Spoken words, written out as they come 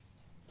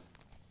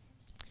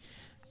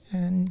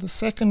And the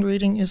second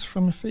reading is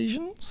from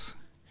Ephesians,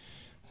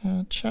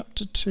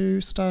 chapter 2,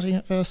 starting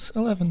at verse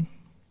 11.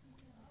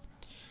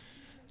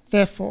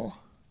 Therefore,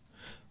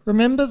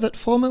 remember that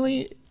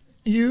formerly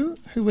you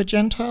who were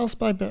Gentiles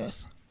by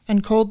birth,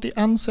 and called the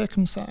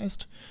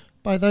uncircumcised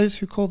by those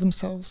who call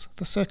themselves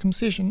the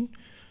circumcision,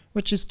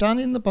 which is done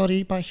in the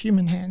body by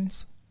human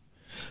hands.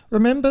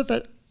 Remember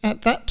that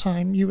at that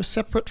time you were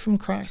separate from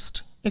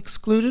Christ,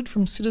 excluded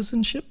from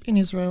citizenship in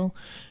Israel,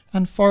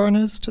 and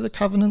foreigners to the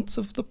covenants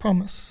of the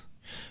promise,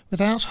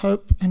 without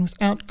hope and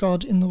without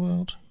God in the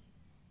world.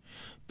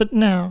 But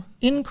now,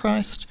 in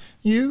Christ,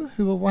 you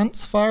who were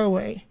once far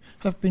away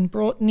have been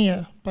brought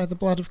near by the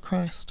blood of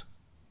Christ.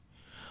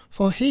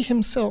 For he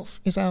himself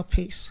is our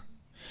peace,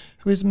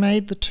 who has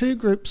made the two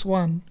groups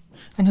one,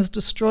 and has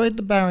destroyed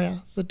the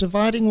barrier, the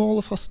dividing wall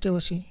of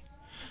hostility,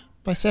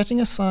 by setting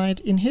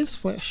aside in his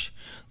flesh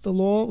the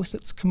law with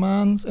its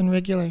commands and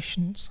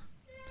regulations.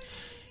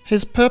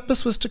 His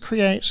purpose was to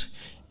create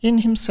in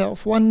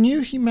himself one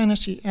new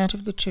humanity out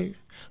of the two,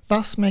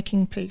 thus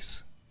making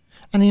peace,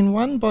 and in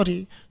one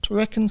body to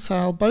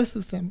reconcile both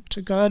of them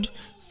to God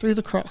through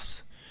the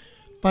cross,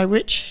 by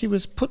which he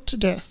put to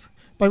death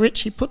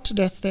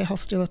their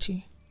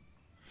hostility.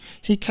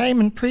 He came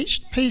and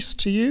preached peace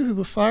to you who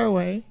were far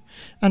away,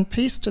 and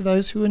peace to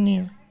those who are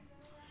near.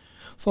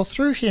 For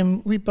through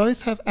him we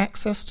both have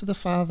access to the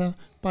Father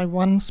by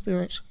one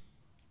Spirit.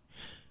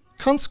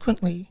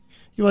 Consequently,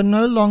 you are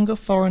no longer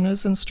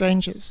foreigners and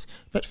strangers,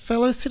 but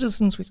fellow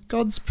citizens with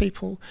God's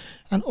people,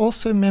 and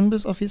also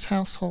members of his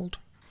household,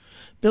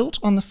 built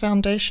on the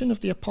foundation of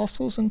the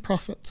apostles and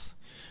prophets,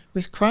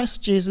 with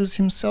Christ Jesus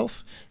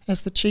himself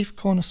as the chief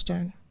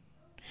cornerstone.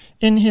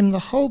 In him the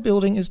whole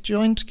building is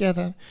joined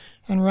together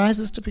and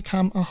rises to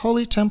become a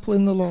holy temple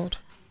in the Lord.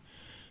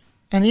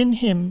 And in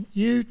him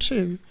you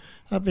too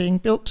are being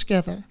built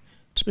together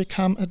to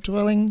become a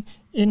dwelling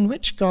in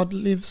which God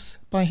lives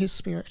by his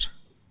Spirit.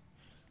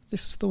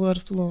 This is the word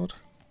of the Lord.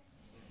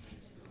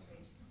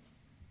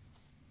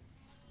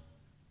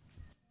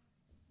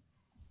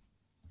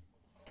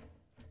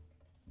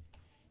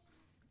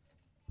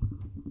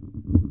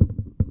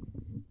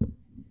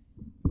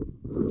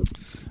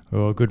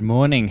 Well, good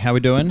morning. How are we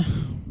doing?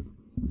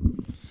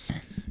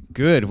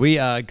 Good. We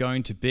are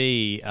going to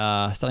be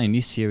starting a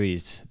new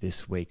series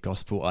this week,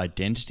 Gospel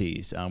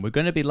Identities. We're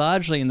going to be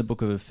largely in the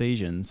book of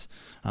Ephesians.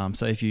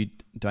 So if you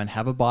don't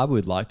have a Bible,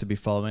 we'd like to be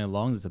following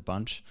along. There's a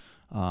bunch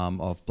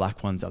of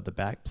black ones at the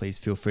back. Please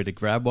feel free to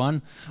grab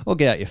one or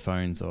get out your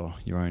phones or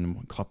your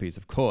own copies,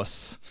 of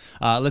course.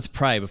 Let's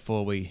pray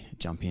before we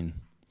jump in.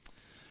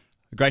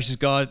 Gracious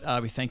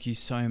God, we thank you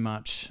so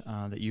much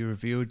that you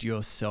revealed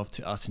yourself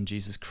to us in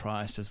Jesus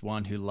Christ as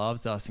one who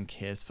loves us and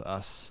cares for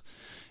us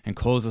and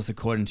calls us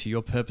according to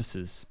your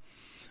purposes.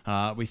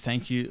 We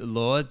thank you,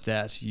 Lord,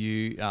 that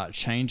you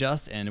change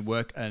us and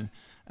work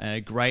a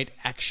great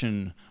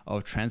action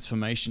of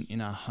transformation in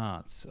our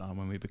hearts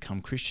when we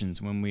become Christians,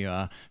 when we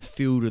are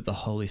filled with the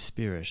Holy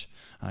Spirit,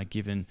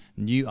 given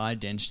new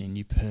identity,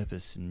 new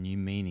purpose, and new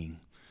meaning.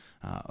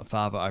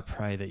 Father, I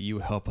pray that you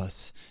will help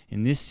us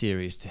in this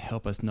series to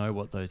help us know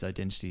what those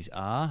identities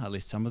are, at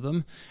least some of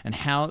them, and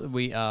how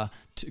we are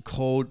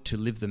called to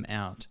live them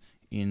out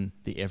in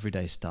the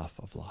everyday stuff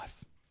of life.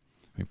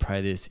 We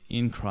pray this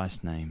in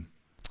Christ's name.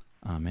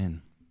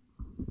 Amen.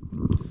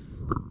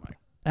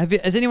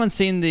 Has anyone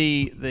seen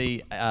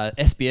the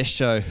SBS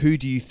show, Who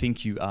Do You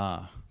Think You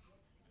Are?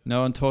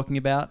 Know what I'm talking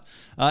about?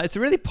 It's a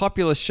really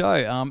popular show,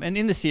 and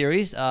in the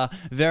series,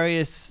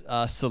 various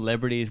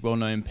celebrities,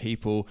 well-known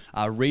people,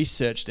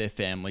 research their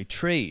family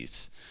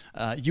trees.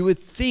 You would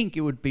think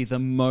it would be the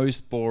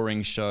most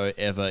boring show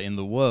ever in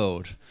the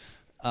world,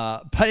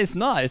 but it's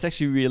not. It's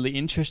actually really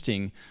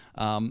interesting,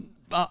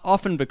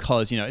 often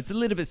because, it's a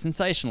little bit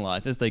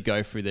sensationalized. As they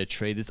go through their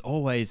tree, there's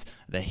always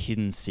the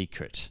hidden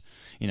secret.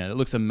 It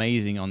looks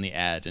amazing on the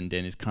ad and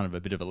then is kind of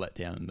a bit of a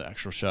letdown in the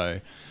actual show.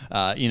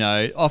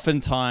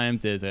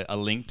 Oftentimes there's a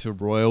link to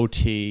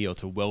royalty or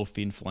to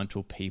wealthy,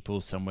 influential people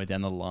somewhere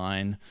down the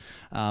line.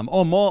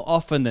 Or more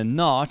often than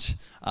not,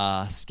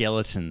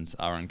 skeletons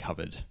are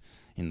uncovered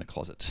in the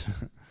closet.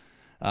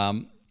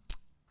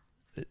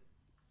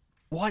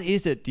 What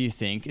is it, do you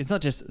think? It's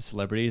not just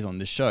celebrities on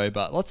this show,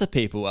 but lots of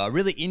people are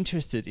really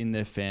interested in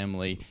their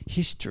family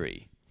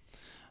history.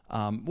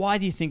 Why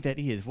do you think that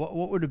is? What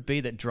would it be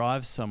that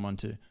drives someone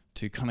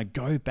to kind of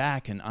go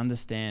back and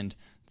understand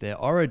their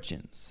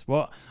origins?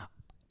 Well,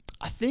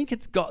 I think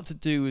it's got to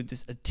do with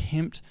this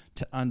attempt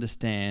to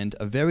understand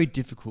a very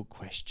difficult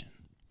question.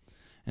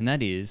 And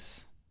that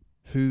is,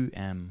 who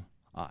am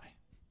I?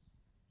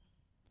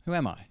 Who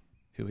am I?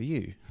 Who are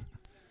you?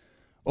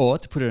 Or,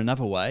 to put it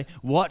another way,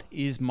 what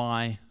is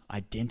my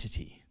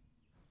identity?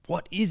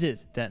 What is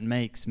it that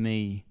makes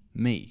me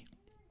me?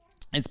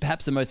 It's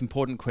perhaps the most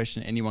important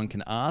question anyone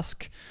can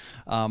ask.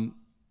 And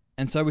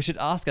so we should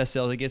ask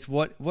ourselves, I guess,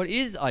 what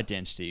is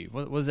identity?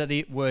 What does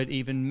that word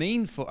even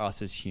mean for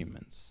us as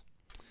humans?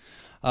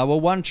 Well,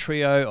 one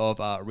trio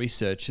of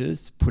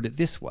researchers put it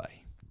this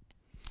way.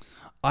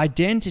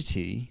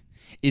 Identity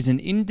is an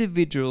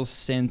individual's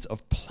sense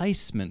of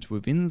placement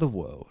within the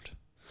world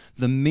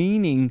the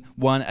meaning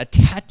one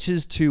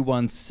attaches to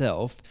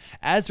oneself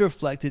as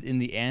reflected in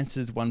the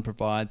answers one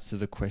provides to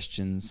the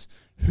questions,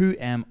 who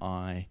am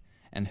I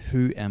and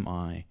who am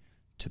I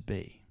to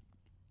be?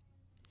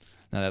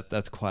 Now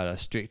that's quite a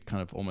strict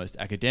kind of almost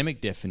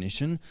academic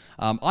definition.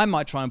 I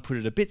might try and put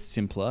it a bit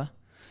simpler,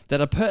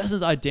 that a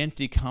person's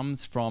identity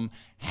comes from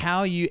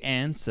how you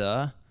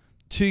answer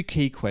two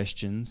key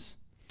questions: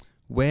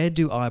 where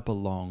do I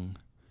belong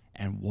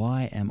and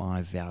why am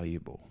I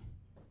valuable?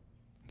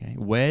 Okay,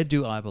 where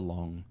do I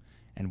belong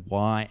and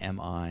why am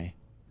I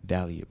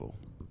valuable?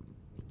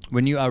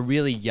 When you are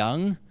really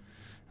young,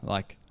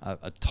 like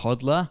a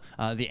toddler,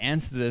 the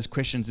answer to those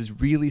questions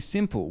is really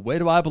simple. Where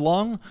do I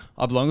belong?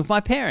 I belong with my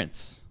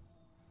parents.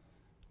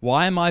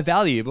 Why am I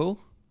valuable?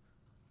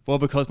 Well,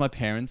 because my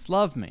parents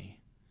love me.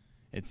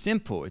 It's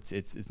simple.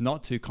 It's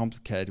not too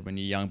complicated when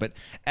you're young. But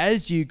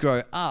as you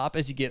grow up,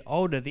 as you get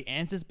older, the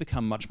answers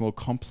become much more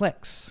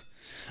complex.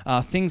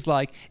 Things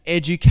like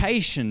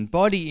education,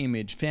 body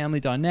image, family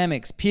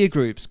dynamics, peer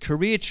groups,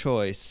 career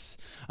choice,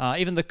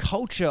 even the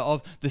culture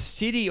of the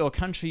city or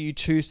country you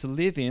choose to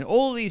live in,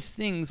 all these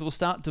things will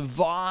start to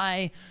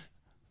vie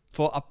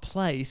for a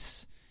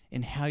place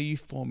in how you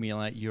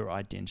formulate your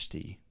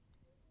identity.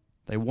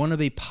 They want to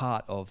be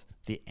part of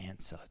the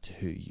answer to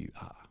who you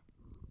are.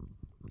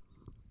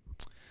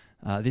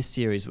 This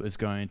series was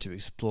going to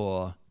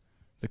explore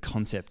the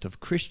concept of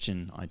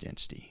Christian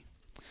identity.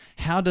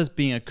 How does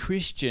being a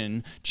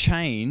Christian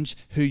change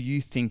who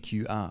you think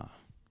you are?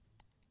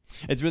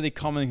 It's really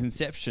common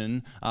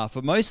conception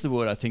for most of the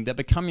world, I think, that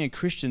becoming a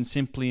Christian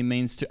simply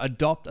means to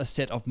adopt a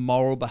set of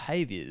moral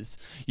behaviors.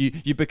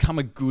 You become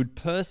a good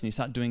person, you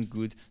start doing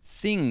good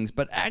things.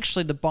 But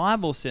actually the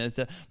Bible says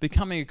that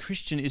becoming a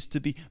Christian is to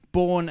be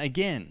born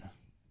again.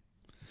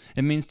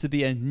 It means to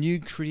be a new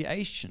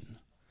creation.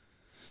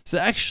 So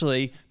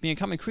actually,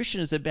 becoming a Christian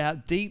is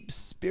about deep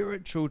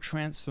spiritual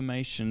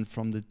transformation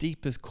from the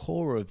deepest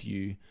core of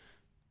you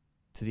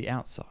to the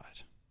outside.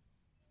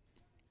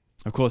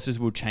 Of course, this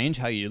will change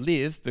how you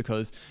live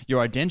because your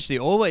identity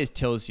always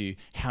tells you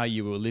how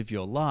you will live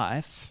your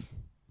life,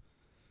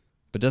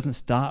 but it doesn't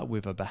start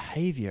with a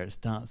behavior, it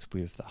starts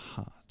with the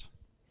heart.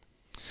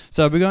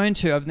 So we're going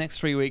to, over the next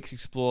 3 weeks,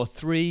 explore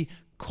 3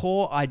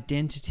 core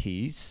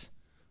identities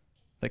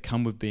that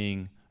come with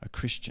being a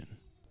Christian.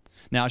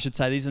 Now, I should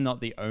say these are not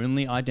the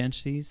only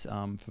identities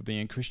for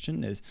being a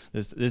Christian.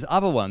 There's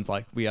other ones,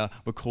 like we're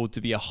called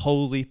to be a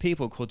holy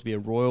people, called to be a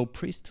royal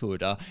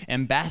priesthood,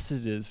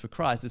 ambassadors for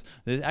Christ.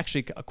 There's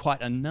actually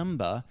quite a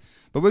number,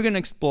 but we're going to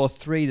explore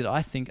 3 that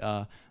I think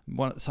are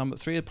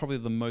 3 are probably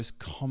the most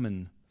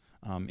common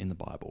in the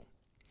Bible,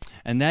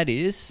 and that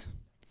is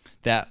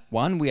that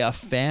 1, we are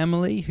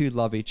family who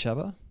love each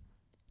other,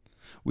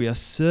 we are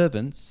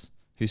servants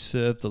who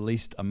serve the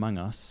least among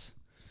us,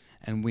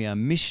 and we are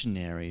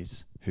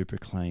missionaries who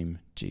proclaim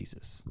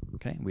Jesus.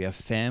 Okay? We are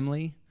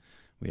family,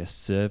 we are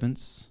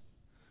servants,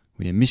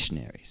 we are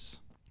missionaries.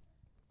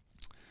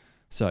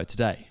 So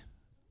today,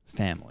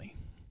 family.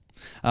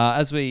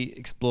 As we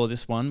explore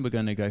this one, we're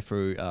going to go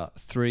through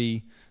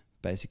 3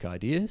 basic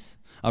ideas.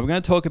 We're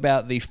going to talk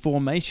about the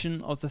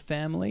formation of the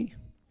family,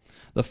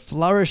 the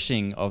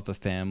flourishing of the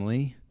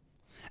family,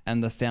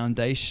 and the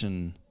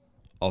foundation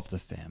of the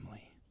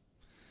family.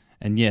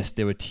 And yes,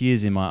 there were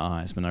tears in my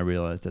eyes when I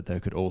realized that they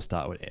could all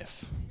start with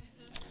F.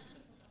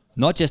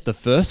 Not just the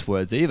first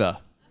words either.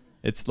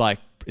 It's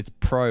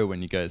pro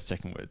when you go to the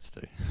second words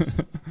too.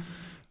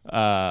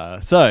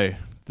 So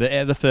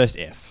the first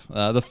F,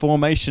 the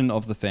formation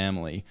of the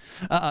family.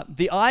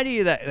 The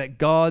idea that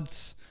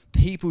God's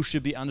people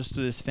should be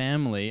understood as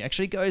family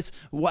actually goes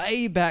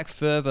way back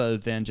further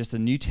than just the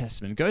New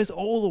Testament. It goes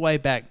all the way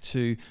back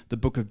to the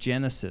book of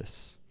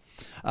Genesis.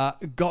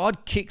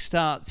 God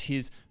kickstarts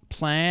his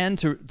plan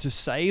to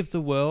save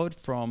the world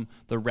from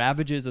the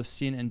ravages of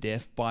sin and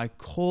death by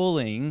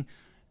calling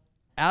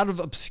out of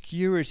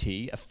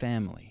obscurity a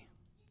family,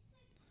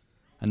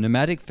 a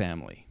nomadic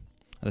family,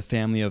 the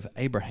family of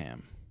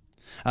Abraham.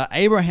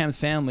 Abraham's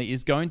family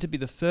is going to be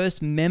the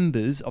first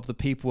members of the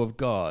people of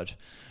God.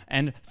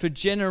 And for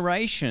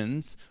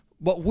generations,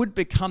 what would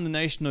become the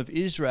nation of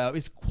Israel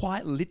is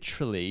quite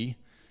literally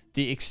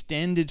the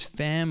extended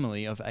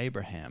family of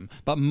Abraham,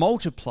 but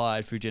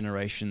multiplied through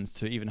generations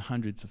to even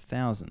hundreds of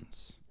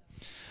thousands.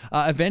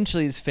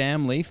 Eventually, this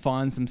family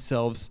finds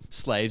themselves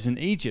slaves in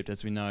Egypt,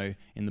 as we know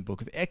in the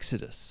book of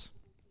Exodus.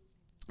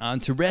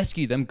 To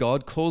rescue them,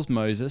 God calls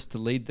Moses to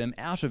lead them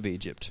out of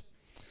Egypt.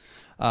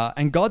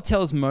 And God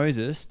tells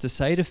Moses to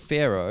say to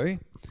Pharaoh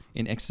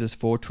in Exodus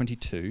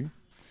 4:22,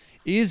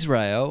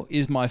 "Israel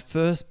is my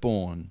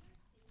firstborn.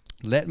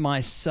 Let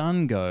my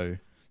son go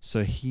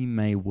so he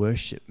may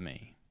worship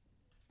me."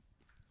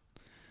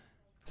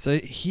 So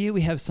here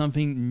we have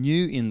something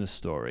new in the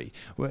story.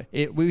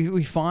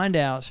 We find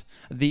out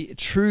the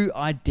true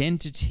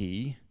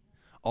identity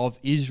of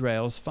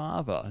Israel's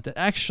father. That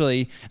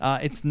actually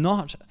it's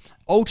not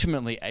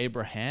ultimately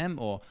Abraham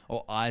or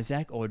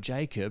Isaac or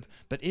Jacob,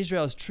 but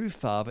Israel's true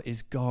father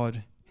is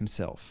God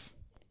himself.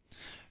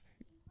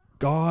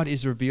 God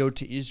is revealed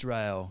to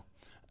Israel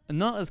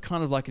not as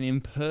kind of like an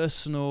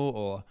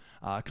impersonal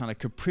or kind of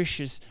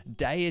capricious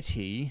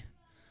deity,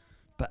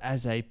 but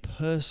as a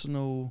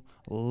personal,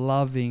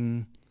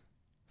 loving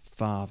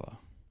Father.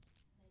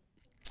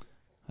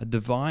 A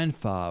divine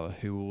Father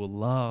who will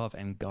love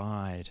and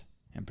guide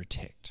and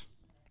protect.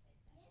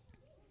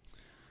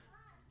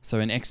 So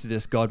in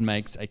Exodus, God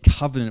makes a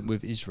covenant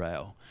with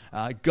Israel.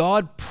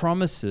 God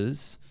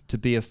promises to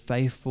be a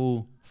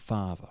faithful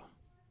father.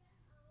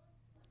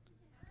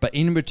 But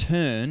in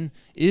return,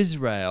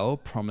 Israel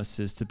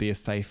promises to be a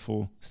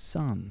faithful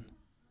son.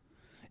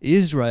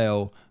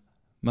 Israel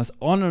must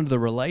honor the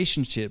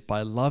relationship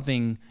by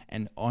loving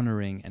and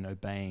honoring and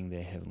obeying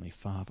their heavenly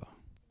Father.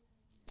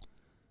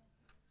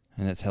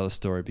 And that's how the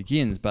story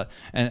begins.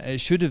 And it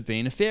should have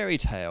been a fairy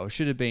tale. It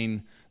should have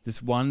been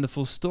this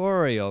wonderful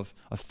story of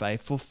a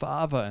faithful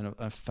father and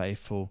a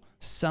faithful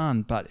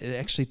son. But it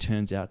actually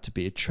turns out to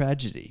be a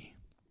tragedy.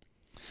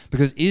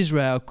 Because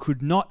Israel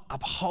could not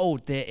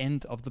uphold their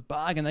end of the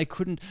bargain. They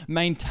couldn't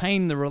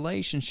maintain the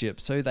relationship.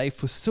 So they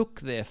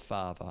forsook their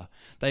father.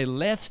 They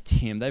left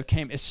him. They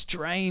became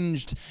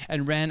estranged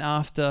and ran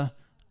after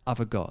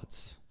other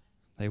gods.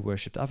 They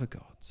worshipped other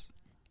gods.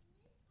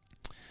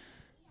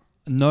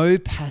 No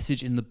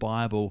passage in the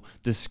Bible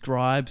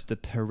describes the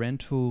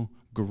parental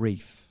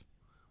grief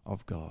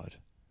of God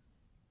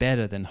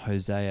better than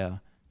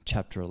Hosea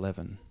chapter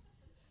 11.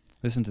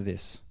 Listen to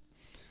this.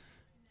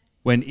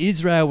 When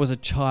Israel was a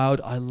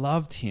child, I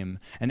loved him,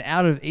 and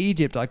out of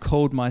Egypt I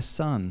called my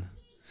son.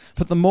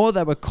 But the more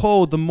they were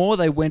called, the more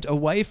they went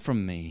away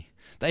from me.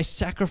 They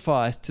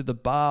sacrificed to the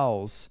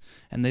Baals,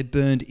 and they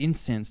burned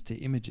incense to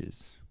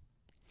images.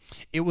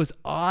 It was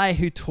I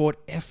who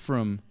taught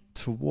Ephraim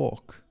to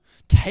walk,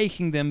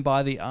 taking them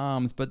by the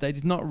arms, but they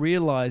did not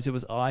realize it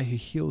was I who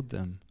healed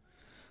them.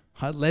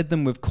 I led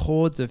them with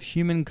cords of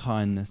human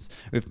kindness,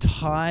 with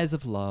ties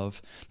of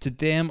love. To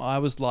them I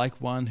was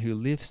like one who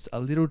lifts a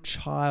little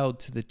child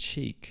to the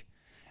cheek,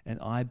 and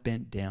I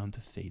bent down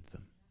to feed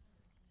them.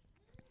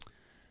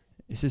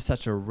 This is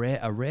such a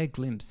rare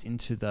glimpse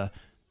into the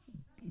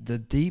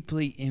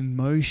deeply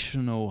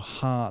emotional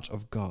heart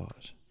of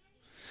God.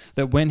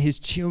 That when his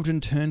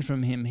children turn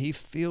from him, he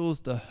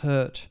feels the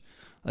hurt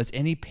as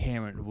any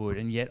parent would,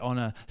 and yet on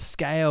a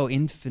scale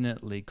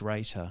infinitely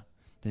greater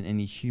than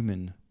any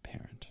human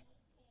parent.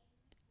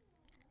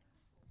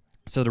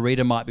 So the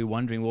reader might be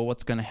wondering, well,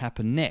 what's going to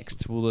happen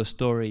next? Will the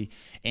story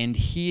end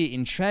here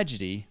in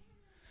tragedy?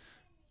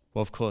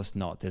 Well, of course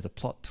not. There's a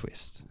plot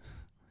twist.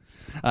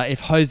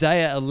 If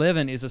Hosea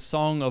 11 is a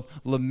song of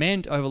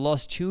lament over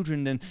lost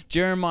children, then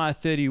Jeremiah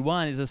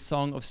 31 is a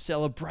song of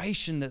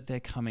celebration that they're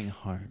coming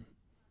home.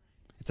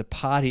 It's a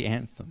party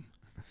anthem.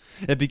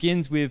 It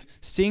begins with,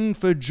 "Sing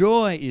for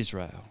joy,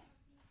 Israel.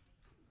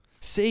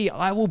 See,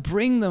 I will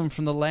bring them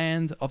from the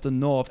land of the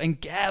north and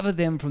gather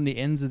them from the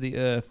ends of the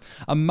earth.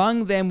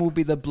 Among them will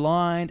be the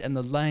blind and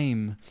the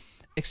lame.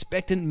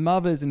 Expectant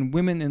mothers and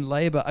women in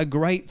labor, a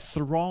great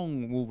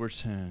throng will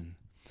return.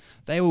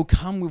 They will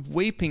come with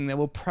weeping. They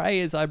will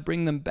pray as I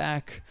bring them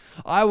back.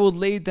 I will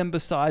lead them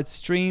beside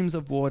streams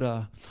of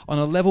water, on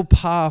a level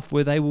path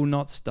where they will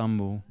not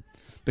stumble.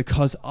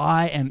 Because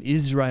I am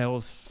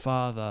Israel's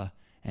father,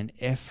 and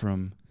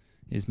Ephraim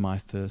is my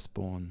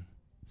firstborn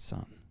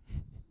son."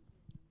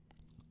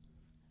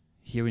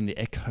 Hearing the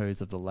echoes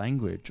of the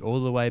language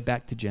all the way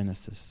back to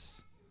Genesis,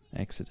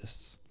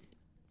 Exodus.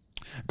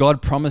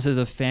 God promises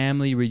a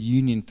family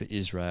reunion for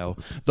Israel.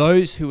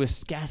 Those who were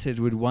scattered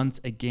would once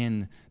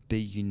again be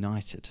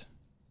united.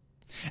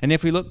 And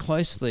if we look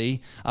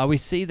closely, we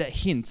see that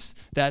hints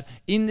that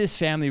in this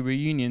family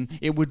reunion,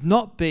 it would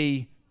not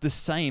be the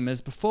same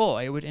as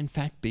before. It would in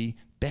fact be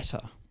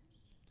better.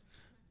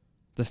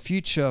 The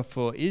future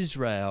for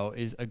Israel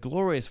is a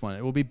glorious one.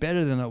 It will be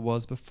better than it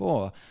was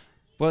before.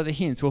 What are the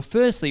hints? Well,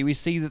 firstly, we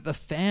see that the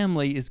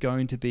family is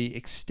going to be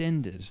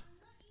extended.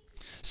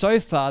 So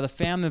far, the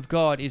family of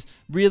God is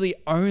really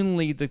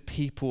only the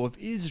people of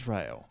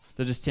Israel,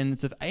 the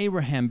descendants of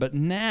Abraham. But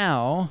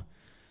now,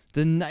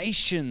 the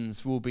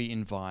nations will be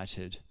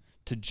invited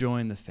to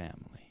join the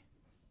family.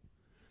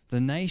 The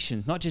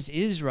nations, not just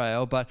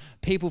Israel, but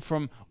people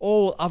from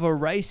all other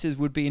races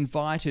would be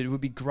invited,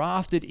 would be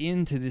grafted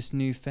into this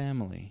new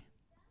family.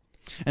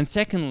 And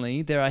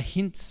secondly, there are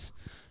hints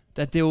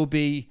that there will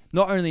be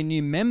not only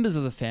new members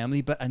of the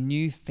family, but a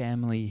new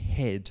family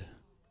head.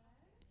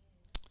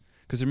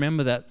 Because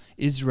remember that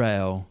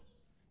Israel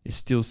is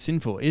still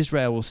sinful.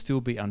 Israel will still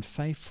be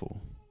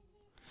unfaithful.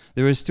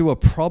 There is still a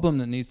problem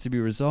that needs to be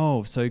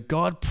resolved. So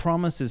God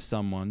promises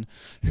someone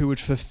who would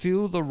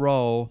fulfill the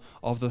role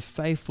of the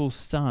faithful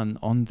son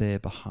on their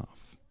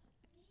behalf.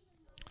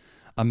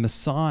 A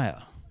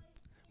Messiah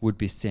would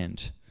be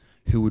sent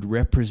who would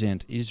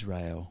represent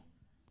Israel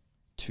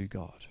to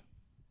God.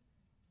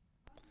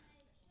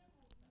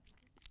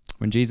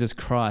 When Jesus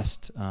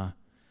Christ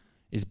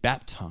is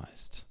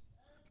baptized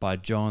by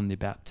John the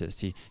Baptist,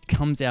 he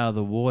comes out of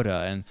the water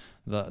and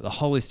the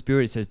Holy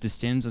Spirit, says,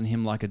 descends on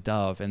him like a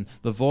dove. And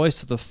the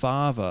voice of the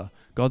Father,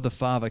 God the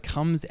Father,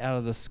 comes out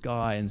of the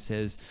sky and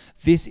says,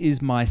 "This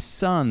is my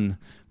Son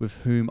with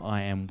whom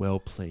I am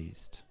well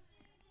pleased."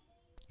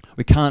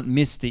 we can't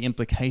miss the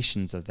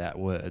implications of that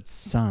word,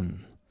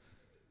 son.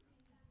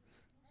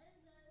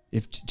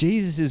 If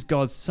Jesus is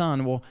God's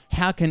son, well,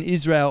 how can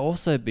Israel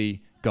also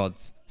be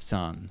God's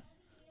son?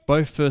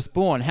 Both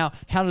firstborn. How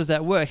does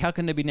that work? How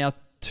can there be now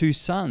two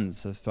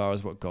sons as far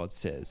as what God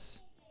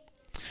says?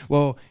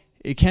 Well,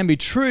 it can be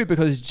true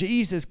because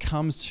Jesus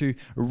comes to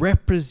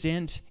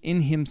represent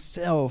in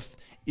himself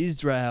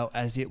Israel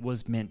as it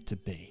was meant to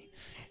be.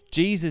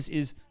 Jesus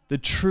is the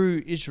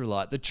true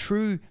Israelite, the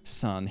true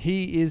son.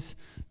 He is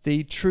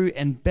the true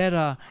and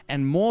better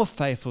and more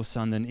faithful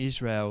son than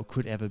Israel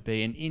could ever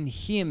be. And in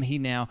him, he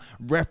now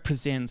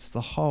represents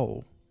the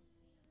whole.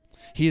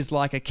 He is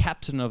like a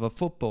captain of a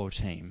football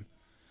team.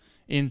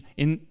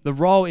 In the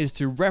role is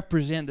to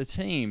represent the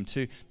team,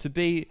 to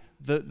be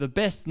the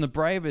best and the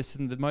bravest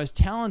and the most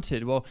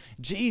talented. Well,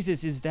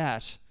 Jesus is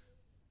that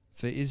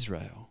for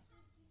Israel.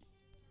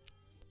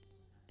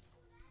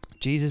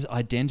 Jesus'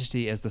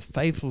 identity as the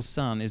faithful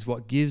son is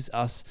what gives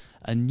us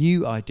a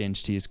new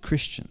identity as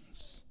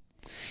Christians.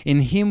 In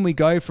him we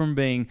go from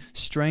being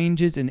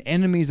strangers and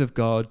enemies of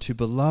God to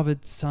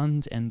beloved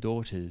sons and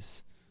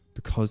daughters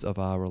because of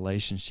our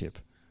relationship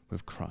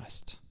with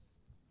Christ.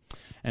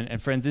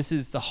 And friends, this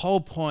is the whole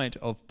point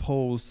of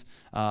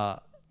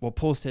what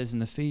Paul says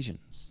in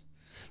Ephesians.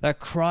 That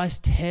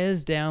Christ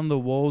tears down the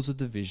walls of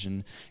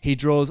division. He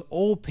draws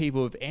all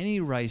people of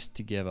any race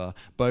together,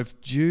 both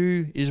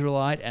Jew,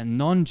 Israelite, and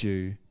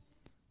non-Jew,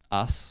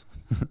 us,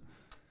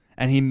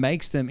 and he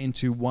makes them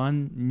into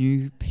one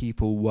new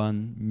people,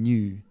 one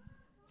new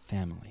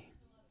family.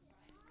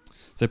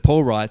 So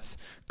Paul writes,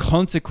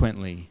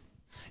 consequently,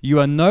 you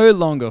are no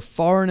longer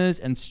foreigners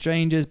and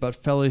strangers, but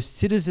fellow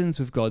citizens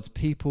with God's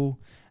people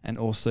and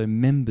also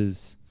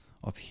members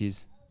of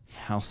his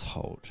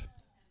household.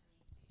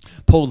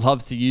 Paul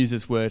loves to use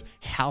this word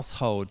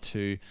household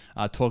to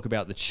talk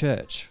about the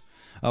church.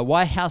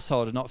 Why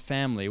household and not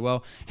family?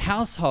 Well,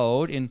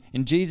 household in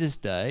Jesus'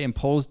 day, in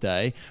Paul's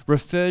day,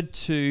 referred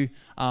to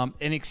an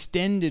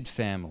extended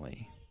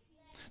family.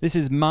 This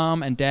is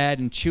mum and dad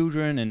and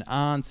children and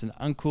aunts and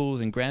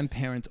uncles and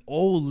grandparents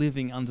all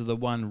living under the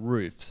one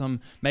roof,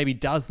 some maybe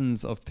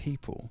dozens of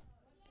people.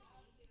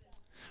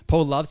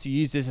 Paul loves to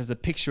use this as a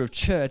picture of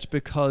church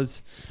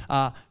because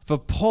for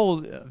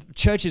Paul,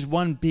 church is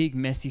one big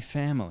messy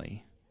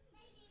family.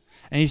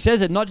 And he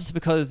says it not just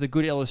because it's a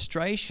good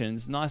illustration,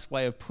 it's a nice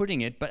way of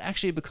putting it, but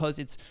actually because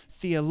it's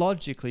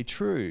theologically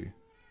true.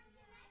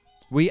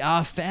 We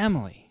are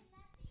family.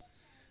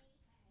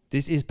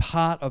 This is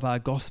part of our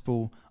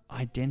gospel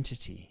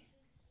identity.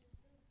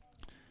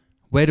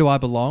 Where do I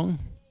belong?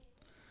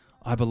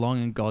 I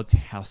belong in God's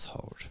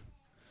household.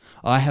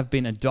 I have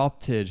been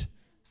adopted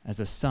as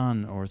a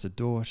son or as a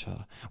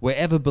daughter.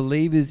 Wherever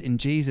believers in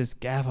Jesus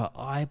gather,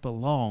 I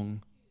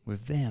belong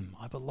with them.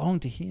 I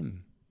belong to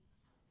him.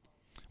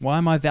 Why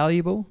am I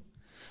valuable?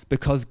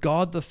 Because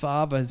God the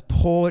Father has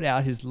poured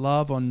out his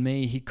love on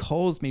me. He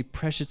calls me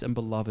precious and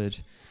beloved.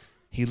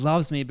 He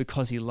loves me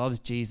because he loves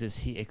Jesus.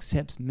 He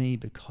accepts me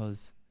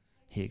because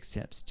he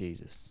accepts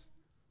Jesus.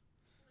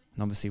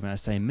 And obviously when I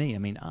say me, I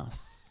mean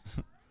us.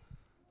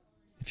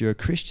 If you're a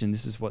Christian,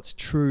 this is what's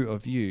true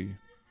of you.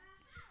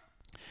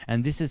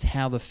 And this is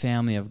how the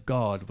family of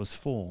God was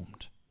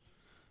formed.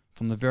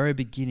 From the very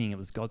beginning, it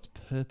was God's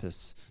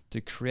purpose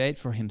to create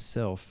for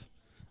himself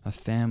a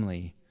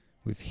family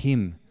with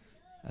him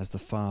as the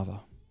Father.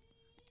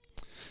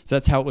 So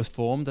that's how it was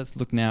formed. Let's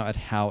look now at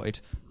how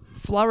it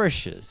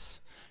flourishes.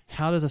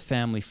 How does a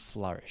family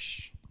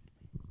flourish?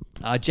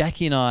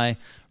 Jackie and I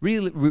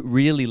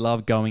really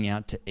love going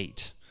out to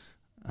eat.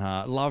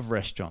 Love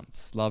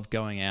restaurants, love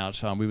going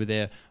out. We were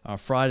there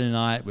Friday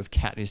night with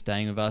Kat, who's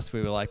staying with us.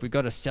 We were like, we've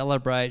got to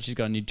celebrate. She's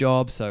got a new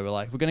job, so we're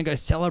like, we're going to go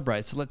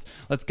celebrate. So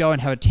let's go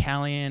and have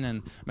Italian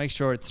and make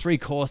sure it's 3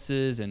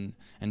 courses and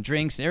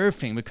drinks and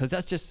everything, because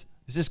it's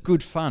just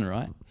good fun,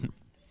 right?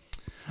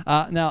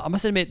 Now, I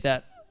must admit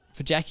that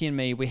for Jackie and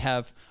me, we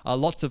have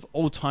lots of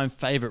all-time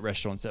favorite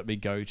restaurants that we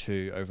go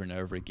to over and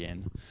over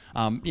again.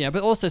 But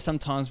also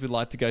sometimes we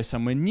like to go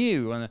somewhere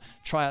new. We want to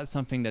try out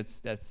something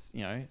that's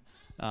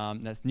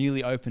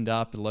newly opened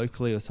up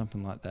locally or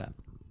something like that.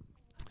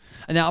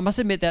 And now I must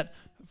admit that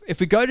if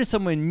we go to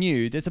somewhere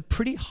new, there's a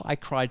pretty high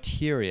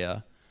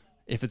criteria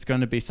if it's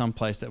going to be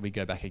someplace that we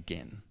go back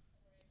again.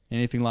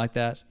 Anything like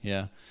that?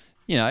 Yeah.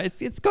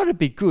 It's got to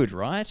be good,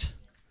 right?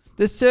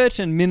 There's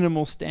certain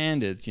minimal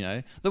standards,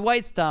 The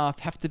wait staff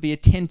have to be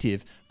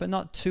attentive, but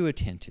not too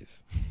attentive.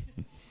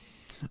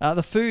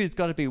 The food's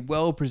got to be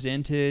well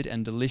presented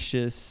and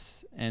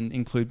delicious and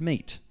include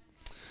meat.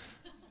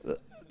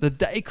 The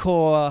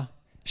decor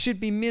should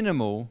be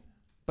minimal,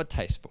 but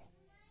tasteful,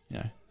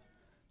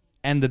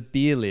 And the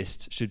beer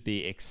list should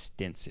be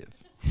extensive.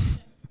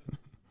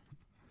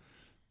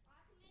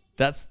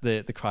 That's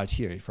the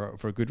criteria for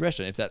a good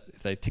restaurant.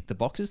 If they tick the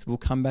boxes, we'll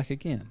come back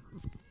again.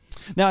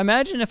 Now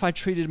imagine if I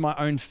treated my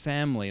own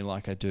family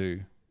like I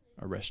do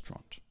a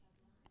restaurant.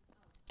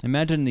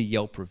 Imagine the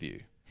Yelp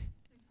review.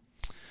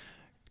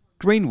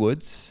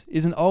 Greenwood's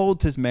is an old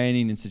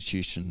Tasmanian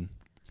institution,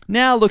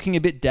 now looking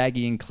a bit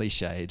daggy and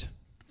cliched.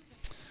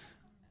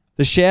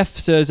 The chef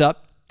serves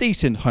up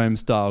decent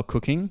home-style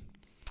cooking,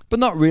 but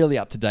not really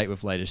up to date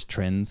with latest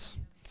trends.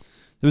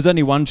 There was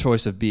only one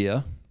choice of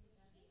beer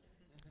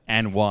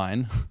and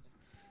wine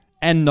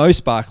and no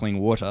sparkling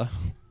water.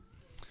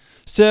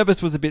 Service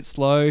was a bit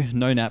slow,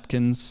 no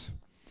napkins.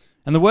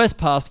 And the worst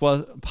part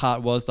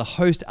was the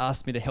host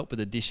asked me to help with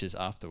the dishes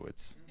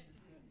afterwards.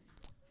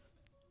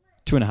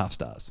 2.5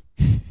 stars.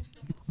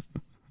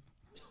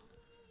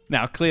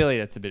 Now, clearly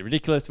that's a bit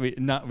ridiculous. We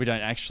don't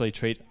actually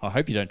I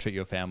hope you don't treat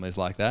your families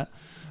like that.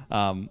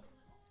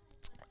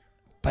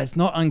 But it's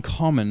not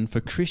uncommon for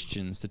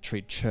Christians to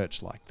treat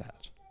church like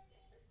that.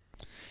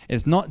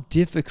 It's not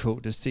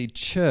difficult to see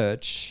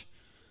church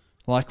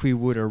like we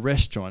would a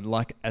restaurant,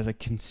 like as a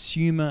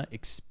consumer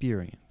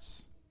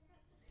experience.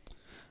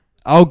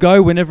 I'll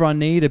go whenever I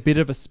need a bit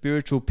of a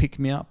spiritual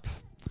pick-me-up.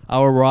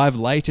 I'll arrive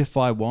late if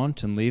I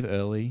want and leave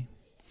early.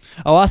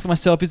 I'll ask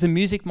myself, is the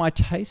music my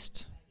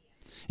taste?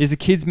 Is the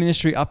kids'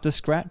 ministry up to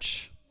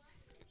scratch?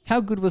 How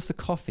good was the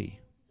coffee?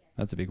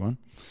 That's a big one.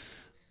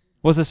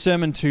 Was the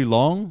sermon too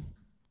long?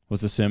 Was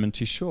the sermon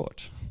too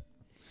short?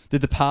 Did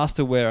the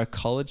pastor wear a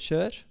collared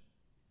shirt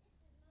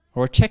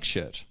or a check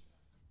shirt?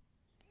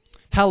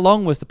 How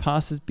long was the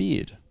pastor's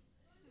beard?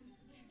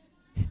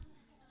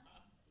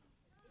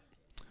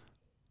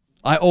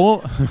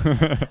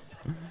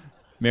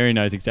 Mary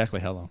knows exactly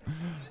how long.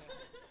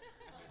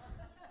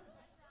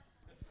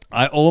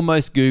 I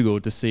almost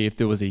Googled to see if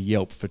there was a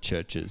Yelp for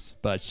churches,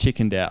 but I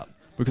chickened out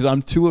because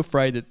I'm too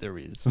afraid that there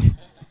is.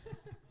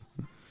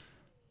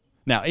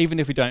 Now, even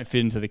if we don't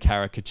fit into the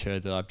caricature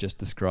that I've just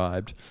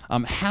described,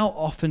 how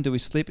often do we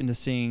slip into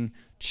seeing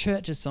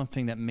church as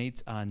something that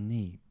meets our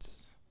needs?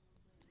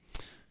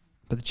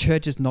 But the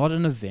church is not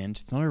an event,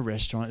 it's not a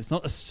restaurant, it's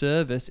not a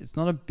service, it's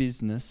not a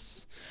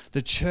business.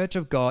 The church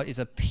of God is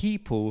a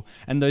people,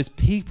 and those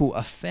people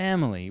are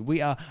family. We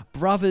are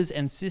brothers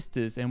and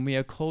sisters, and we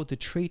are called to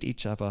treat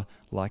each other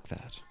like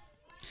that.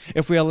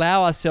 If we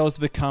allow ourselves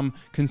to become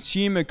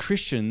consumer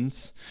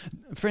Christians,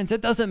 friends,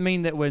 that doesn't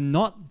mean that we're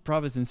not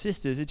brothers and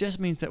sisters, it just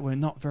means that we're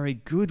not very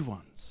good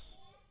ones.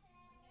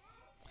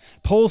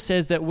 Paul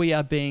says that we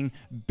are being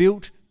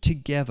built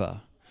together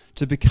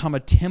to become a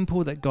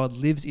temple that God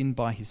lives in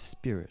by his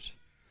Spirit.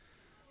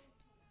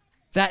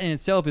 That in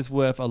itself is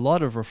worth a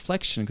lot of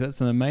reflection because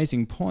it's an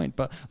amazing point.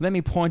 But let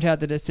me point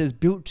out that it says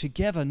built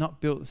together, not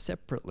built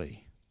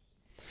separately.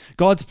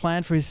 God's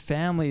plan for his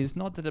family is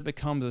not that it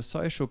becomes a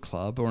social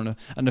club or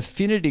an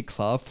affinity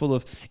club full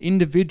of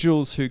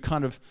individuals who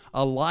kind of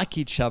are like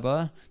each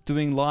other,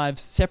 doing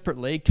lives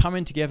separately,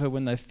 coming together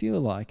when they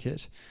feel like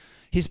it.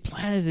 His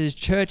plan is that his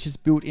church is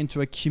built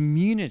into a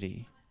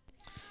community,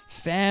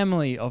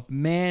 family of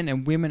men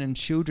and women and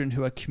children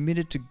who are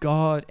committed to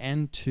God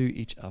and to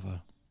each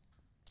other.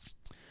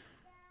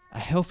 A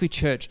healthy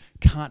church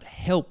can't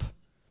help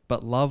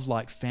but love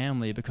like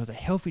family because a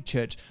healthy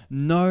church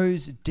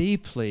knows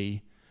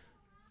deeply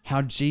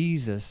how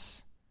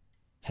Jesus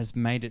has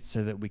made it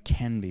so that we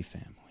can be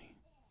family.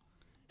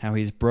 How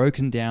he's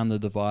broken down the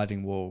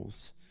dividing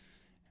walls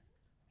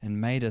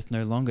and made us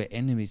no longer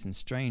enemies and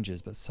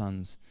strangers, but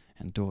sons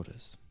and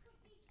daughters.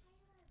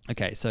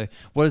 Okay, so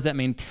what does that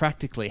mean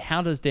practically?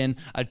 How does then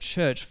a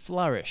church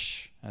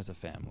flourish as a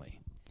family?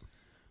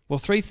 Well,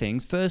 3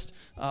 things. First,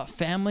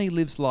 family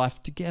lives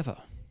life together.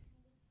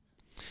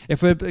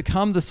 If we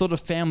become the sort of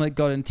family that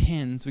God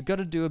intends, we've got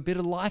to do a bit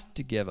of life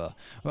together.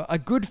 A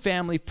good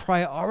family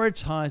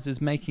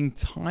prioritizes making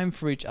time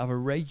for each other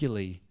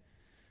regularly,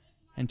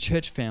 and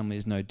church family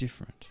is no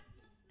different.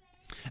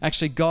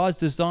 Actually, God's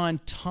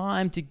designed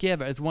time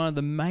together as one of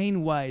the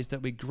main ways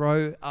that we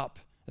grow up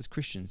as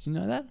Christians. You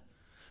know that?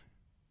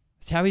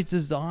 It's how he's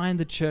designed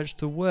the church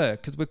to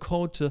work, because we're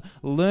called to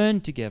learn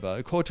together,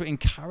 we're called to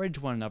encourage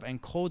one another,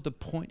 and called to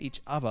point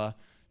each other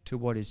to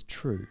what is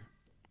true.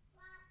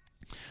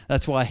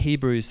 That's why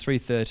Hebrews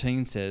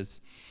 3:13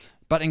 says,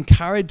 "But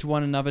encourage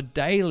one another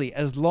daily,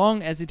 as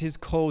long as it is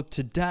called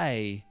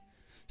today,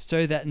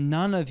 so that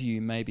none of you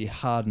may be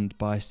hardened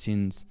by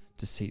sin's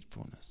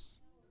deceitfulness."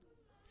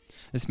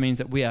 This means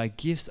that we are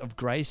gifts of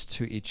grace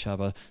to each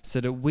other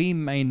so that we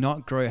may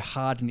not grow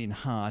hardened in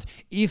heart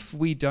if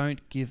we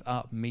don't give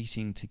up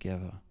meeting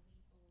together.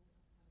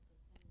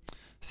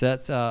 So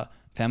that's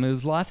family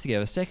lives life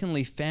together.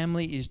 Secondly,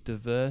 family is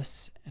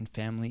diverse and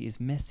family is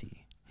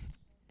messy.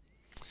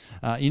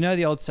 You know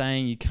the old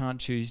saying, you can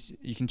choose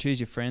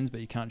your friends,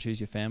 but you can't choose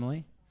your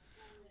family?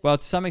 Well,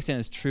 to some extent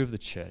it's true of the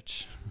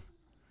church.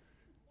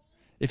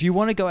 If you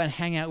want to go and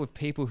hang out with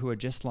people who are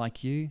just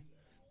like you,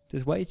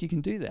 there's ways you can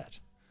do that.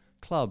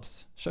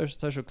 Clubs,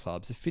 social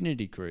clubs,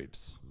 affinity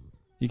groups.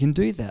 You can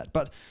do that.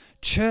 But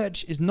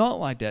church is not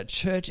like that.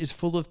 Church is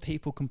full of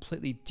people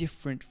completely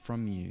different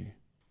from you.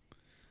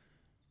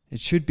 It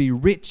should be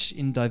rich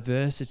in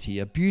diversity,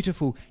 a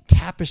beautiful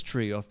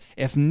tapestry of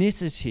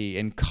ethnicity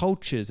and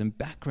cultures and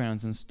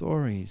backgrounds and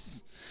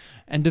stories.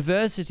 And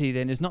diversity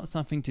then is not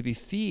something to be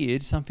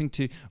feared, something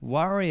to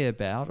worry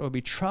about or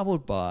be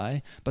troubled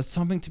by, but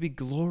something to be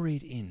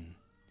gloried in.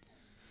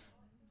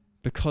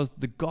 Because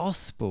the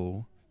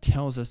gospel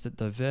tells us that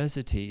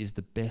diversity is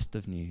the best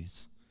of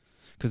news.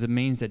 because it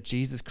means that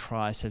Jesus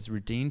Christ has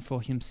redeemed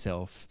for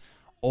himself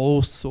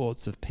all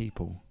sorts of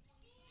people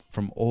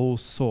from all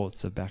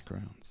sorts of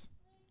backgrounds.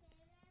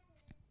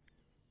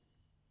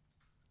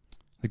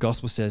 The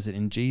gospel says that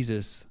in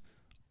Jesus,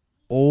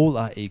 all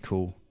are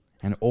equal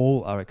and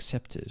all are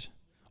accepted.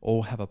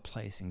 All have a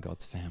place in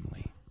God's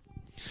family.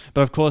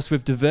 But of course,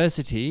 with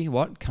diversity,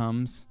 what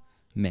comes?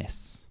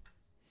 Mess.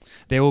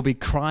 There will be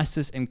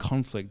crisis and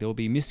conflict. There will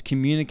be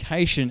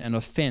miscommunication and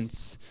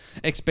offense.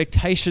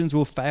 Expectations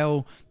will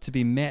fail to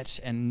be met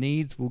and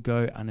needs will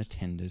go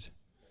unattended.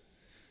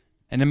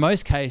 And in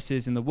most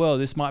cases in the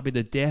world, this might be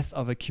the death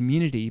of a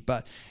community,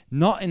 but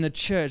not in the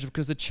church,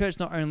 because the church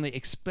not only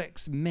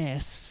expects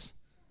mess,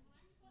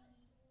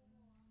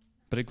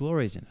 but it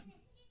glories in it.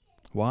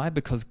 Why?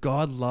 Because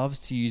God loves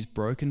to use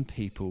broken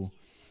people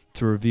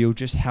to reveal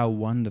just how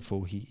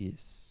wonderful he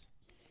is.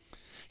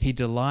 He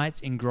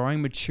delights in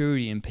growing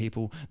maturity in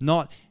people,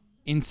 not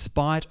in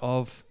spite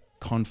of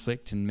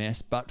conflict and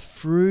mess, but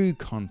through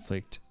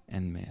conflict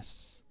and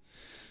mess.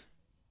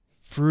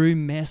 Through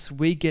mess,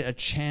 we get a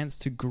chance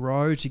to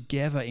grow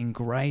together in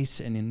grace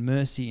and in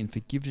mercy, in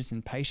forgiveness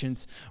and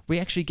patience. We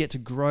actually get to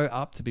grow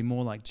up to be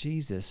more like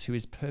Jesus, who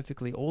is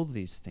perfectly all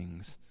these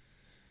things.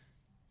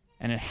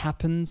 And it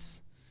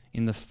happens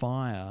in the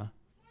fire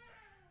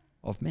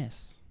of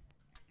mess.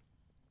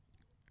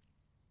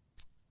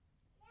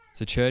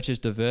 So church is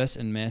diverse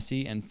and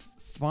messy. And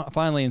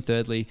finally and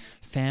thirdly,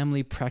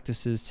 family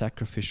practices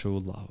sacrificial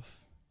love.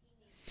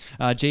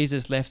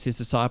 Jesus left his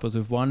disciples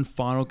with one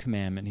final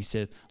commandment. He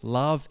said,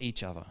 love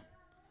each other.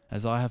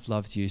 As I have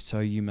loved you, so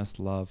you must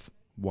love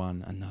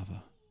one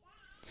another.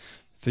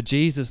 For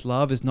Jesus,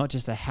 love is not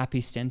just a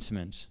happy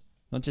sentiment,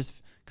 not just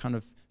kind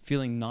of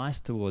feeling nice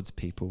towards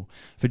people.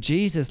 For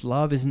Jesus,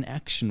 love is an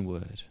action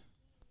word.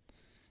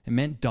 It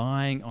meant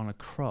dying on a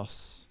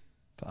cross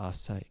for our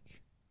sake.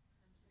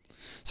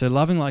 So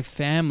loving like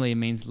family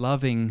means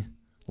loving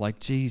like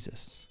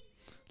Jesus,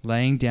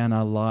 laying down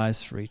our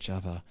lives for each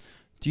other.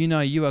 Do you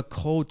know you are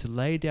called to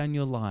lay down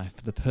your life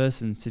for the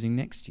person sitting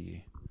next to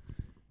you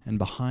and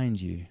behind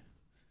you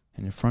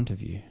and in front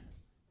of you?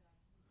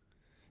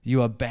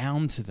 You are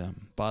bound to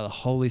them by the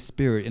Holy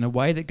Spirit in a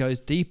way that goes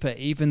deeper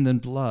even than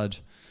blood,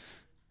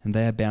 and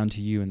they are bound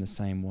to you in the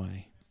same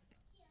way.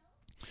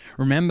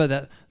 Remember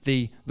that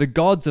the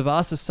gods of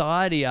our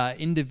society are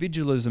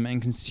individualism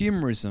and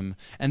consumerism,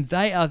 and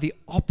they are the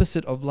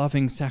opposite of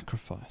loving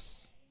sacrifice.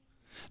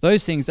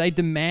 Those things, they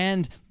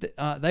demand,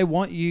 they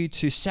want you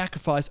to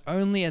sacrifice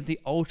only at the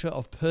altar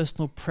of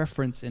personal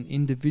preference and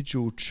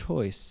individual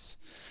choice.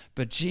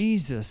 But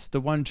Jesus,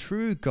 the one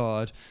true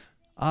God,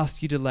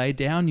 asks you to lay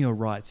down your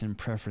rights and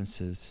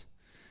preferences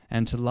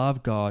and to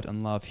love God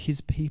and love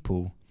his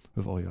people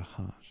with all your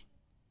heart.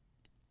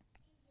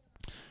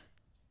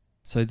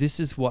 So this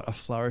is what a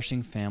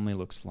flourishing family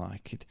looks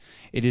like.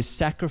 It is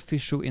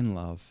sacrificial in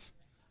love.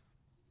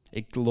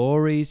 It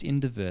glories in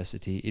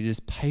diversity. It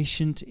is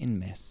patient in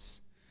mess.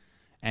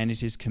 And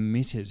it is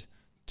committed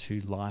to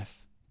life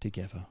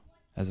together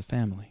as a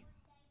family.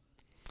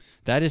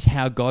 That is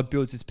how God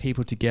builds his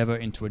people together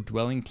into a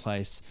dwelling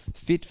place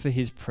fit for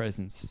his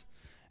presence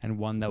and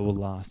one that will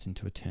last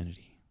into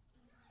eternity.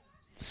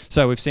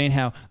 So we've seen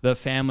how the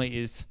family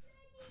is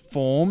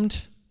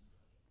formed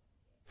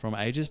from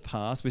ages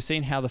past. We've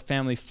seen how the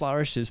family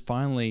flourishes.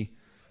 Finally,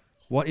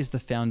 what is the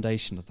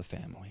foundation of the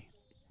family?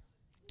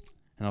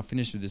 And I'll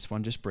finish with this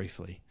one just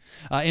briefly.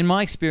 In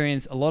my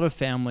experience, a lot of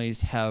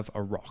families have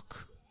a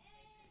rock.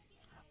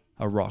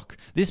 A rock.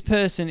 This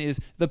person is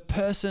the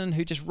person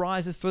who just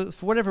rises, for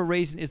whatever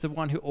reason, is the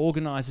one who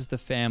organizes the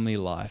family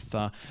life.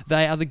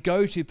 They are the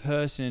go-to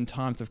person in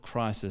times of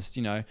crisis,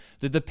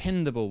 the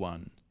dependable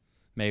one.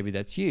 Maybe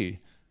that's you.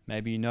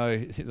 Maybe you know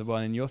the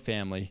one in your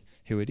family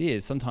who it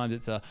is. Sometimes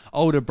it's an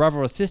older brother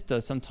or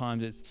sister.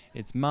 Sometimes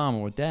it's mum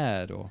or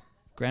dad or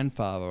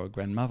grandfather or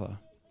grandmother.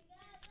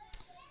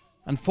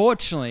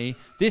 Unfortunately,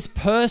 this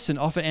person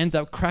often ends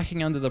up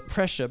cracking under the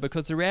pressure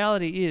because the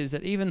reality is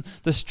that even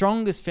the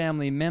strongest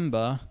family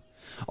member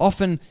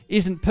often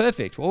isn't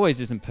perfect,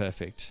 always isn't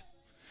perfect.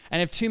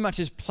 And if too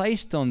much is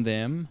placed on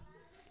them,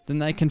 then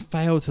they can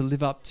fail to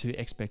live up to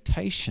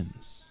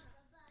expectations.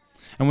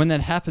 And when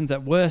that happens,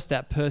 at worst,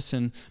 that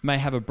person may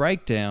have a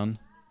breakdown,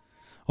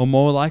 or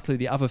more likely,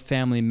 the other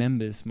family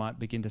members might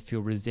begin to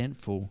feel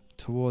resentful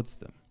towards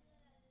them.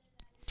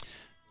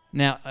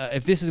 Now,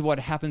 if this is what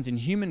happens in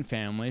human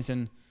families,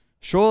 then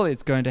surely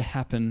it's going to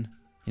happen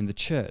in the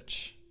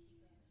church.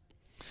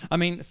 I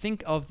mean,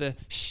 think of the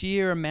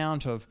sheer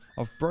amount of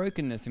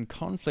brokenness and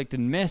conflict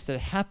and mess that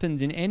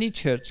happens in any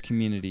church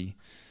community.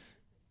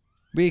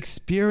 We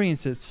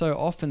experience it so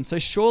often. So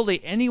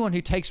surely anyone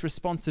who takes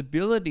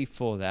responsibility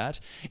for that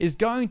is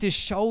going to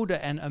shoulder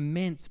an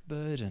immense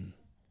burden.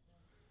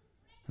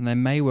 And they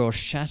may well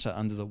shatter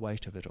under the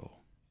weight of it all.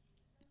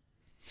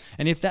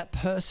 And if that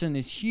person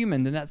is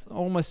human, then that's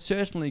almost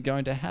certainly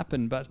going to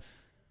happen. But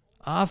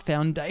our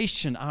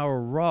foundation, our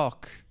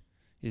rock,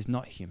 is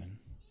not human.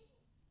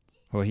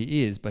 Well,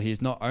 he is, but he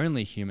is not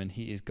only human,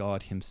 he is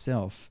God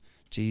himself,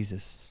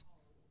 Jesus.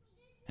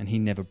 And he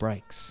never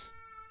breaks.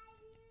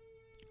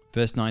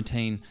 Verse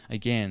 19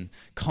 again,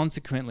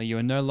 consequently, you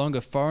are no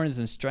longer foreigners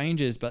and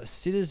strangers, but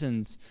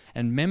citizens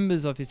and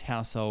members of his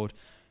household.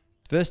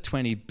 Verse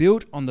 20,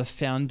 built on the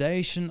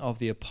foundation of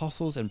the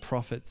apostles and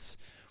prophets,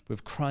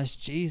 with Christ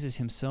Jesus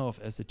himself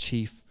as the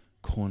chief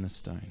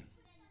cornerstone.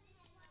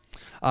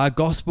 Our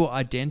gospel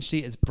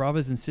identity as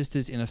brothers and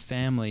sisters in a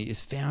family is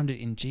founded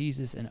in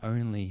Jesus and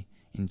only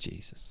in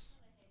Jesus.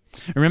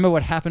 Remember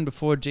what happened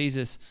before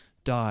Jesus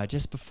died,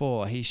 just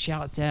before. He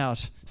shouts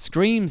out,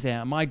 screams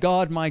out, my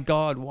God,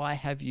 why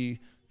have you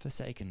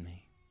forsaken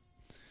me?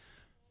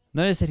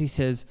 Notice that he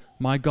says,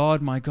 my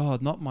God,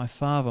 not my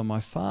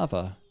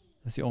Father,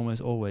 as he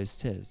almost always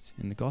says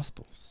in the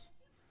Gospels.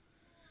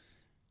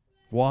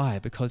 Why?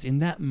 Because in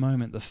that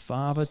moment the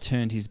Father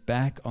turned his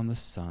back on the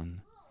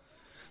Son,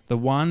 the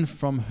one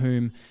for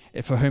whom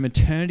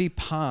eternity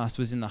past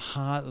was in the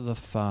heart of the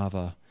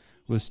Father,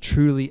 was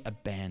truly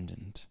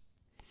abandoned.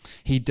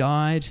 He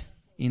died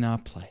in our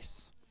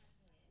place.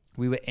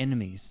 We were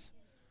enemies.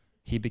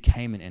 He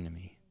became an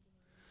enemy.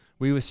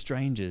 We were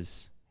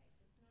strangers.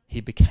 He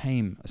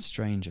became a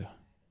stranger.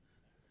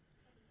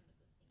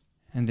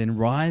 And then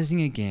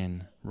rising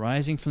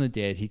from the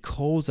dead, he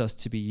calls us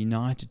to be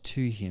united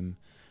to him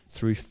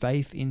through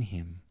faith in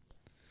him,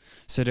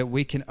 so that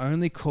we can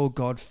only call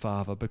God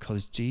Father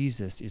because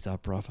Jesus is our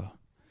brother.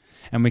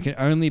 And we can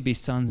only be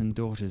sons and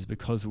daughters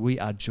because we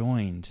are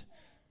joined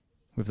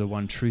with the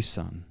one true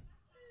Son.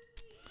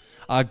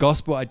 Our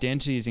gospel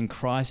identity is in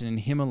Christ and in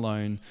him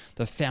alone.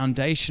 The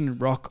foundation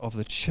rock of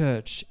the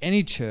church,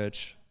 any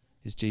church,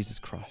 is Jesus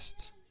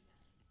Christ.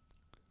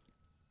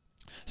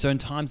 So in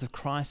times of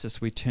crisis,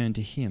 we turn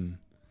to him.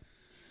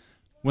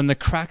 When the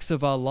cracks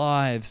of our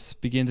lives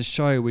begin to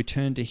show, we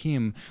turn to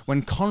him.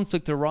 When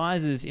conflict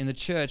arises in the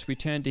church, we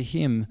turn to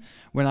him.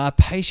 When our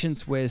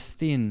patience wears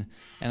thin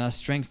and our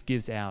strength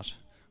gives out,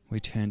 we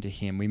turn to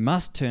him. We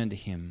must turn to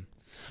him,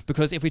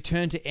 because if we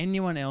turn to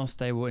anyone else,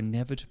 they will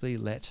inevitably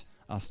let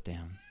us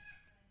down.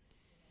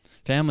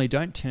 Family,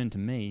 don't turn to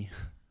me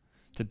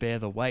to bear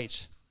the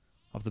weight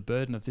of the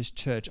burden of this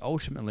church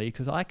ultimately,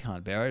 because I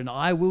can't bear it and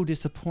I will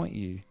disappoint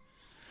you.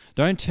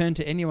 Don't turn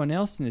to anyone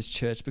else in this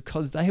church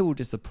because they will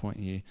disappoint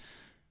you.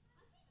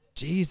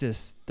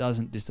 Jesus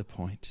doesn't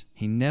disappoint.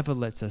 He never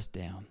lets us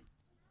down.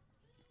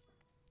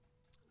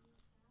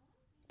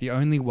 The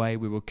only way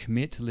we will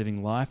commit to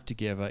living life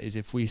together is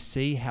if we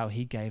see how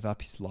he gave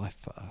up his life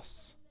for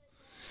us.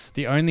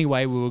 The only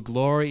way we will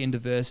glory in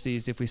diversity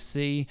is if we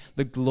see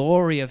the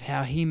glory of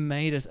how he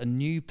made us a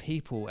new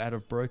people out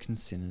of broken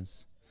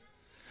sinners.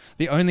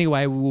 The only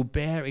way we will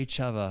bear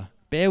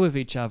with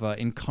each other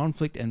in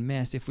conflict and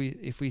mess if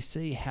we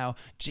see how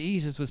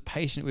Jesus was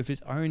patient with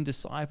his own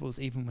disciples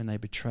even when they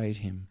betrayed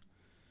him.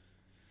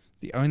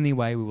 The only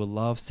way we will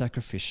love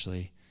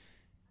sacrificially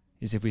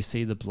is if we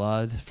see the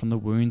blood from the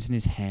wounds in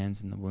his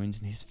hands and the wounds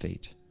in his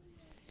feet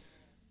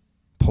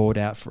poured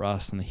out for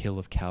us on the hill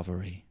of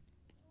Calvary.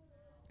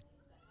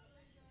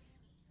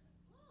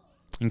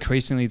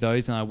 Increasingly,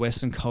 those in our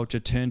Western culture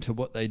turn to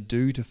what they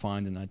do to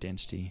find an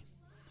identity.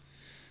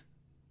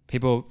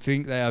 People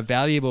think they are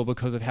valuable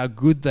because of how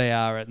good they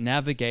are at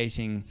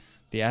navigating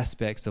the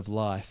aspects of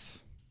life.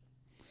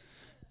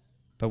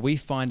 But we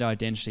find our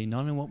identity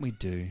not in what we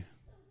do.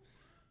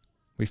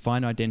 We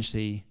find our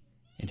identity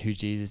in who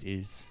Jesus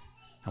is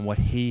and what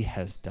he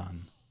has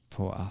done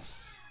for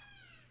us.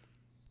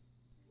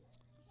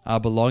 Our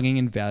belonging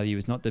and value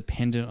is not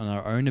dependent on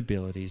our own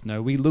abilities.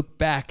 No, we look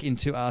back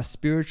into our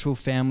spiritual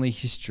family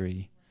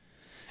history,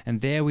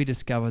 and there we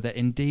discover that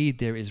indeed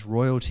there is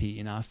royalty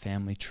in our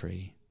family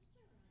tree.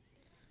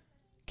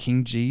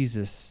 King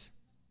Jesus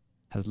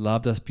has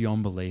loved us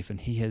beyond belief, and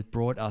he has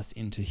brought us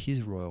into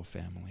his royal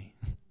family,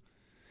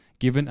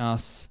 given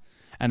us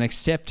an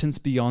acceptance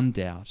beyond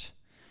doubt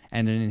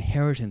and an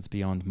inheritance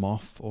beyond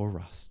moth or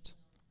rust.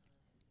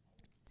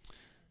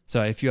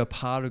 So if you are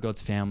part of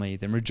God's family,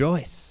 then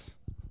rejoice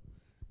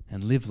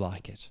and live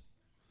like it.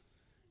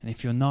 And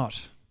if you're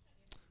not,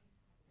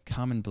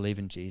 come and believe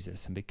in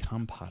Jesus and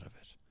become part of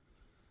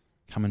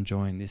it. Come and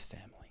join this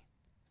family,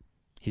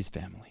 his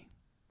family.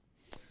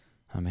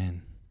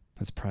 Amen.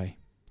 Let's pray.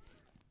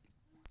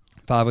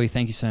 Father, we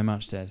thank you so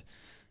much that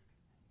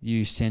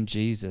you sent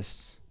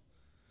Jesus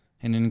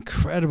in an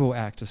incredible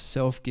act of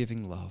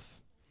self-giving love,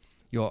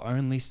 your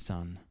only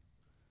Son,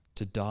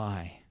 to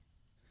die.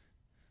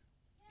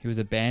 He was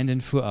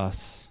abandoned for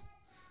us.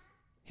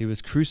 He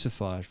was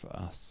crucified for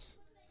us.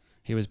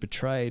 He was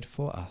betrayed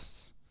for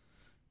us,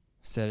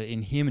 so that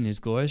in him and his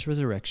glorious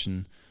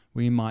resurrection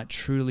we might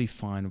truly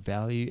find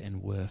value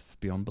and worth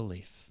beyond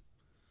belief.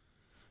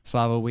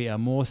 Father, we are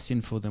more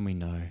sinful than we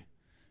know,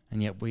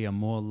 and yet we are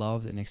more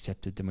loved and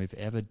accepted than we've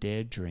ever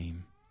dared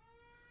dream.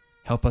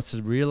 Help us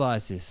to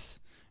realize this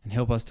and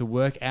help us to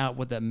work out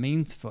what that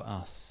means for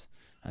us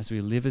as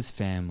we live as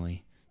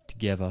family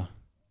together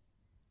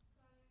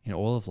in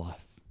all of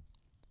life.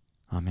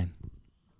 Amen.